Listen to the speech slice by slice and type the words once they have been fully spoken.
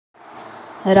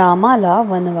रामाला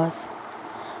वनवास.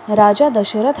 राजा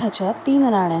दशरथाच्या 3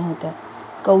 राण्या होत्या,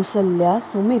 कौसल्या,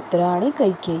 सुमित्रा आणि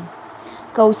कैकेयी.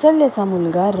 कौसल्याचा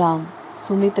मुलगा राम,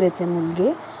 सुमित्रेचे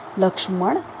मुलगे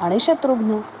लक्ष्मण आणि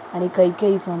शत्रुघ्न आणि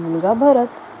कैकेयीचा मुलगा भरत.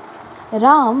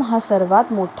 राम हा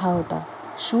सर्वात मोठा होता,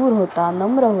 शूर होता,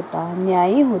 नम्र होता,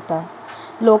 न्यायी होता.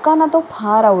 लोकांना तो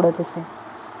फार आवडत असे.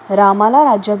 रामाला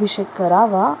राज्याभिषेक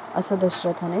करावा असं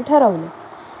दशरथाने ठरवलं.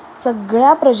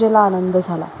 सगळ्या प्रजेला आनंद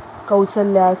झाला.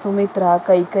 कौसल्या, सुमित्रा,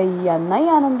 कैकेयी यांनाही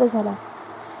आनंद झाला.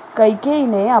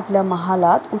 कैकेयीने आपल्या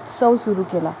महालात उत्सव सुरू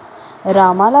केला.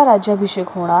 रामाला राज्याभिषेक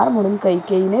होणार म्हणून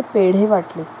कैकेयीने पेढे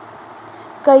वाटले.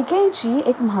 कैकेयीची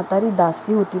एक म्हातारी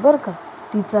दासी होती बरं का.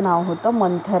 तिचं नाव होतं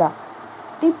मंथरा.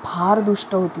 ती फार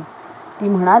दुष्ट होती. ती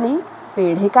म्हणाली,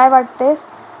 पेढे काय वाटतेस?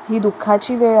 ही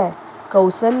दुःखाची वेळ आहे.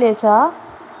 कौसल्याचा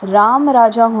राम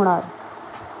राजा होणार,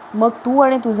 मग तू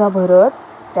आणि तुझा भरत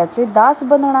त्याचे दास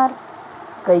बनणार.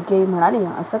 कैकेयी म्हणाली,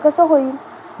 असं कसं होईल?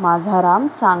 माझा राम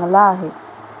चांगला आहे.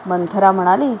 मंथरा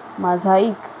म्हणाली, माझा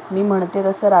ऐक, मी म्हणते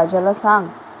तसं राजाला सांग.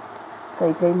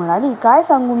 कैकेयी म्हणाली, काय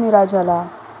सांगू मी राजाला?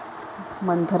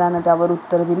 मंथरानं त्यावर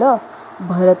उत्तर दिलं,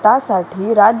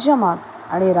 भरतासाठी राज्य माग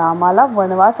आणि रामाला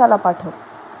वनवासाला पाठव.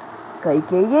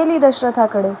 कैकेयी गेली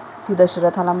दशरथाकडे. ती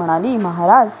दशरथाला म्हणाली,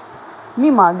 महाराज, मी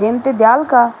मागेन ते द्याल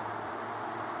का?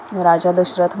 राजा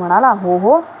दशरथ म्हणाला, हो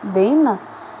हो, देईन ना.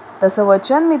 तसं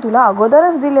वचन मी तुला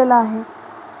अगोदरच दिलेलं आहे.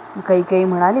 कैकेयी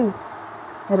म्हणाली,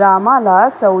 रामाला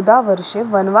 14 वर्षे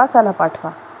वनवासाला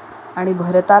पाठवा आणि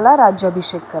भरताला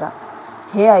राज्याभिषेक करा.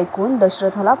 हे ऐकून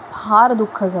दशरथाला फार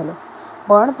दुःख झालं,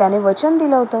 पण त्याने वचन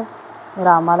दिलं होतं.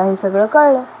 रामाला हे सगळं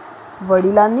कळलं.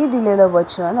 वडिलांनी दिलेलं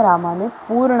वचन रामाने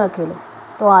पूर्ण केलं.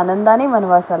 तो आनंदाने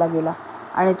वनवासाला गेला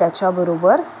आणि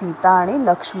त्याच्याबरोबर सीता आणि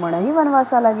लक्ष्मणही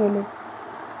वनवासाला गेले.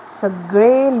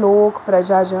 सगळे लोक,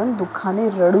 प्रजाजन दुःखाने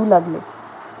रडू लागले.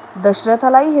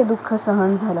 दशरथालाही हे दुःख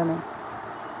सहन झालं नाही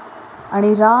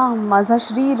आणि राम, माझा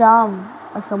श्रीराम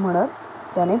असं म्हणत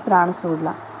त्याने प्राण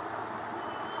सोडला.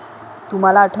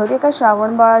 तुम्हाला आठवते का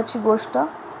श्रावण बाळाची गोष्ट?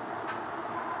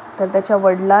 तर त्याच्या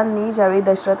वडिलांनी ज्यावेळी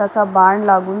दशरथाचा बाण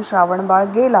लागून श्रावण बाळ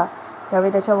गेला,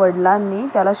 त्यावेळी त्याच्या वडिलांनी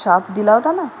त्याला शाप दिला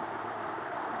होता ना,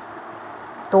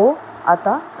 तो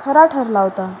आता खरा ठरला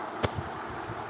होता.